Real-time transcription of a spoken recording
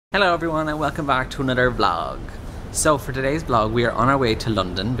Hello everyone and welcome back to another vlog. So for today's vlog we are on our way to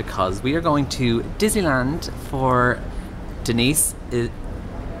London because we are going to Disneyland for Denise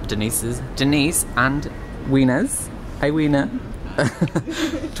and Weena's, hi Weena,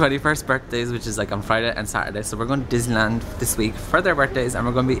 21st birthdays, which is like on Friday and Saturday. So we're going to Disneyland this week for their birthdays and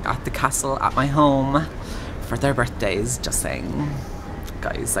we're going to be at the castle at my home for their birthdays, just saying.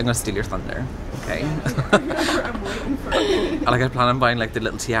 Guys, I'm gonna steal your thunder, okay? I plan on buying like the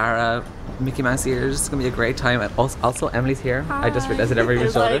little tiara, Mickey Mouse ears. It's gonna be a great time. And also Emily's here. Hi. I just realized I never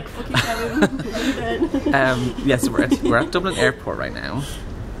even showed her. Yes, we're at Dublin Airport right now,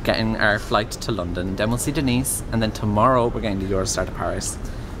 getting our flight to London. Then we'll see Denise, and then tomorrow we're getting the Eurostar to Paris.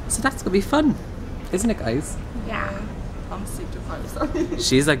 So that's gonna be fun, isn't it, guys? Yeah. I'm super deprived, sorry.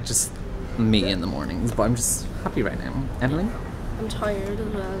 She's like just me in the mornings, but I'm just happy right now. Emily? I'm tired as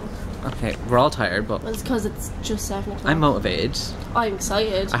well. Okay, we're all tired, but it's because it's just 7 o'clock. I'm motivated. I'm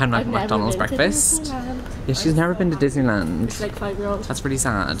excited. I had my McDonald's breakfast. Yeah, she's never been to Disneyland. It's like 5-year-old. That's pretty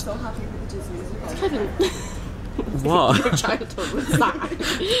sad. So happy with the Disney's. Kevin. What? Your childhood was sad.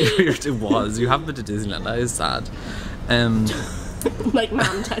 It was. You haven't been to Disneyland. That is sad. Like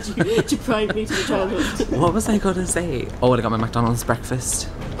mum had you deprived me to the childhood. What was I going to say? Oh, I got my McDonald's breakfast.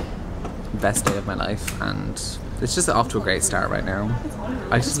 Best day of my life, and it's just off to a great start right now.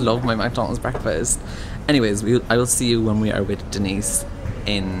 I just love my McDonald's breakfast. Anyways, I will see you when we are with Denise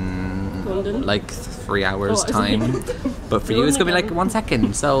in London? like 3 hours time. But for you it's gonna be like 1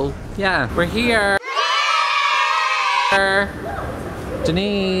 second. So yeah, we're here.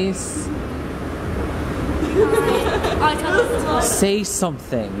 Denise, say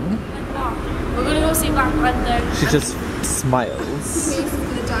something. We're gonna go see Black Panther. She just smiles.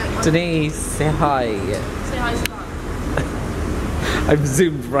 Denise, say hi. Say hi to Black. I've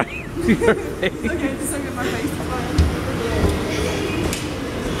zoomed right into your face. Okay, just look at my face.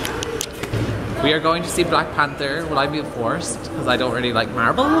 We are going to see Black Panther. Will I be forced? Because I don't really like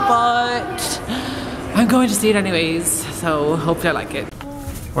Marvel, but I'm going to see it anyways. So hopefully I like it.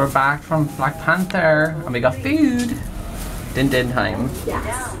 We're back from Black Panther and we got food. Din time.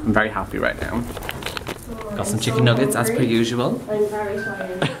 Yes. I'm very happy right now. Got some chicken nuggets as per usual. I'm very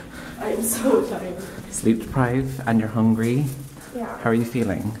tired. I'm so tired. Sleep deprived and you're hungry. Yeah. How are you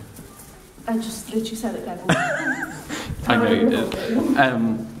feeling? I just literally said it, Kevin. I know you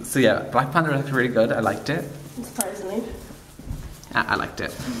did. So yeah, Black Panther looked really good. I liked it. Surprisingly. I liked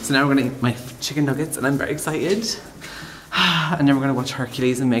it. So now we're gonna eat my chicken nuggets and I'm very excited. And then we're gonna watch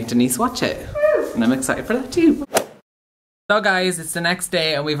Hercules and make Denise watch it. And I'm excited for that too. So guys, it's the next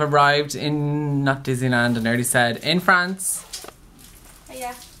day and we've arrived in, not Disneyland, I already said, in France.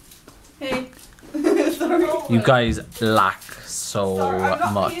 Yeah. Hey. Sorry. You guys lack so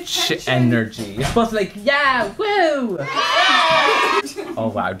much energy. You're supposed to be like, yeah, woo! Oh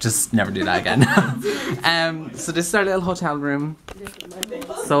wow, just never do that again. So this is our little hotel room.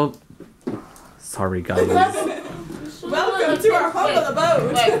 So, sorry guys. Welcome to our home on the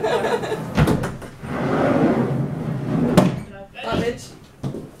boat. Bitch.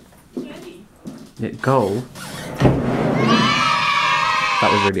 Yeah, go. That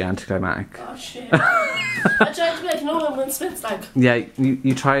was really anticlimactic. Oh shit. I tried to be like, no one wins Smith's like. Yeah,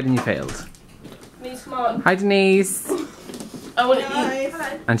 you tried and you failed. Denise, come on. Hi Denise. I want to Hi. eat.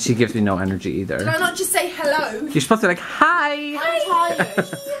 And she gives me no energy either. Can I not just say hello? You're supposed to be like, hi! Hi.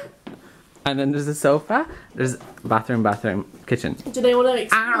 And then there's a sofa, there's bathroom, kitchen. Do they want to like?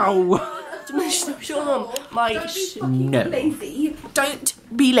 Ow! Show them my No. Lazy. Don't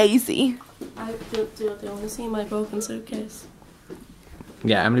be lazy. I don't do what they want to see my broken suitcase.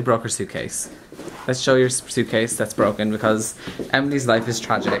 Yeah, Emily broke her suitcase. Let's show your suitcase that's broken because Emily's life is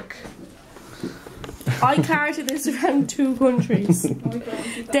tragic. I carried this around 2 countries.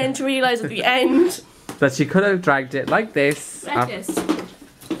 Then to realise at the end That she could have dragged it like this. like this.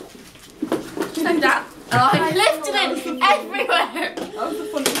 Like that. I lifted it everywhere. That was the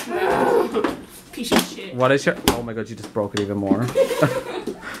funniest one. Piece of shit. What is your... Oh my god, you just broke it even more.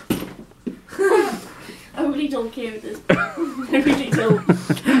 I really don't care at this point. I really don't.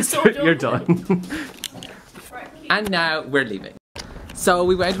 I'm so You're done. And now we're leaving. So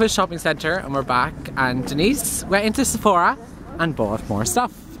we went to a shopping centre and we're back, and Denise went into Sephora and bought more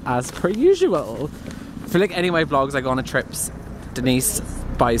stuff as per usual. I feel like any of my vlogs I go on a trips, Denise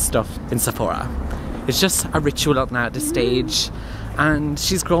buys stuff in Sephora. It's just a ritual now at this stage and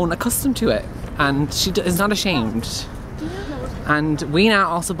she's grown accustomed to it and she is not ashamed. And Weena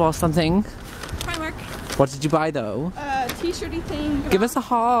also bought something. Primark. What did you buy though? T-shirty thing. Give us a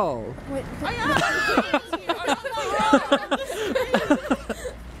haul. Wait.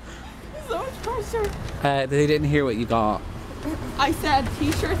 So much pressure. They didn't hear what you got. I said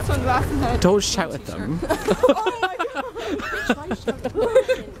t-shirt, sunglasses, and Don't shout at them. oh my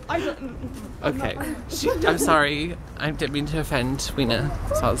god. I don't. Okay. I'm sorry. I didn't mean to offend Weena.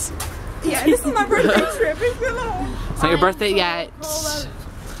 Soz. Yeah, this is my birthday trip. It's not your birthday yet.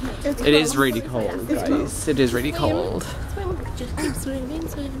 It is really cold, guys. It is really cold. Just keep swimming,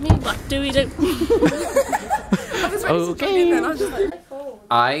 swimming. What do we do? Okay.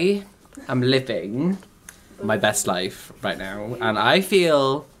 I am living my best life right now, and I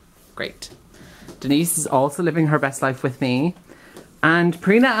feel great. Denise is also living her best life with me, and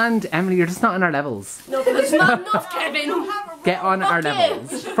Prina and Emily, you're just not on our levels. No, there's not enough, Kevin. Get on our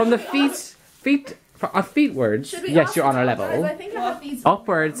levels. From the feetwards, yes, you're on our level. I think I have these.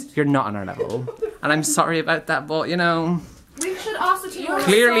 Upwards, you're not on our level. And I'm sorry about that, but you know, We should ask the teacher.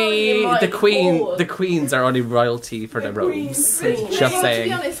 clearly the queens are only royalty for the robes. Just To be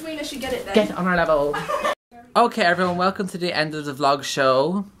saying. honest, Weena should get it then. Get on our level. Okay, everyone, welcome to the end of the vlog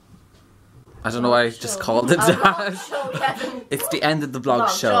show. I don't know why I just called it that. It's the end of the vlog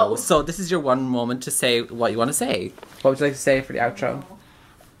show. So this is your one moment to say what you want to say. What would you like to say for the outro?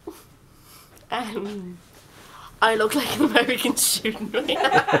 I look like an American student right now.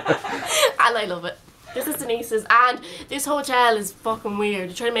 And I love it. This is Denise's, and this hotel is fucking weird.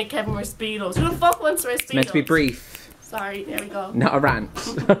 They're trying to make Kevin wear Speedos. Who the fuck wants to wear Speedos? It's meant to be brief, Sorry, there we go. not a rant.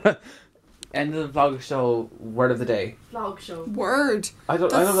 End of the vlog show, word of the day. Vlog show. Word. I don't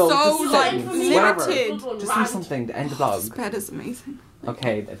That's know. so, just like, sentence, limited. whatever. Just do something to end the vlog. Bed is amazing.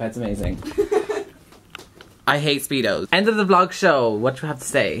 Okay, that's amazing. I hate Speedos. End of the vlog show. What do you have to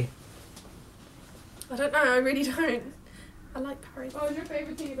say? I don't know, I really don't. I like Paris. What was your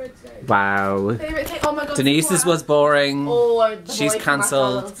favourite thing about today? Wow. Favourite thing? Oh my god. Denise's was boring. Or the She's boy from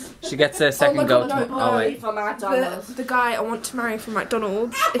cancelled. McDonald's. She gets a second go to. Oh wait. From McDonald's. The guy I want to marry from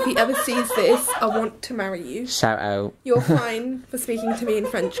McDonald's, if he ever sees this, I want to marry you. Shout out. You're fine for speaking to me in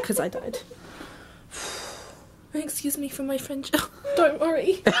French because I died. Excuse me for my French. Don't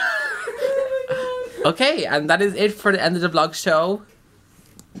worry. Okay, and that is it for the end of the vlog show.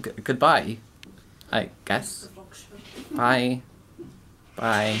 Goodbye, I guess. Bye.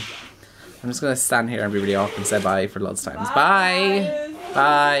 Bye. I'm just gonna stand here and be really awkward and say bye for lots of times. Bye.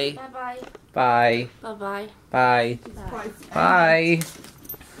 Bye. Bye-bye. Bye. Bye-bye. Bye. Bye.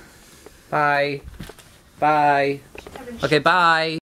 Bye. Bye. Okay, bye.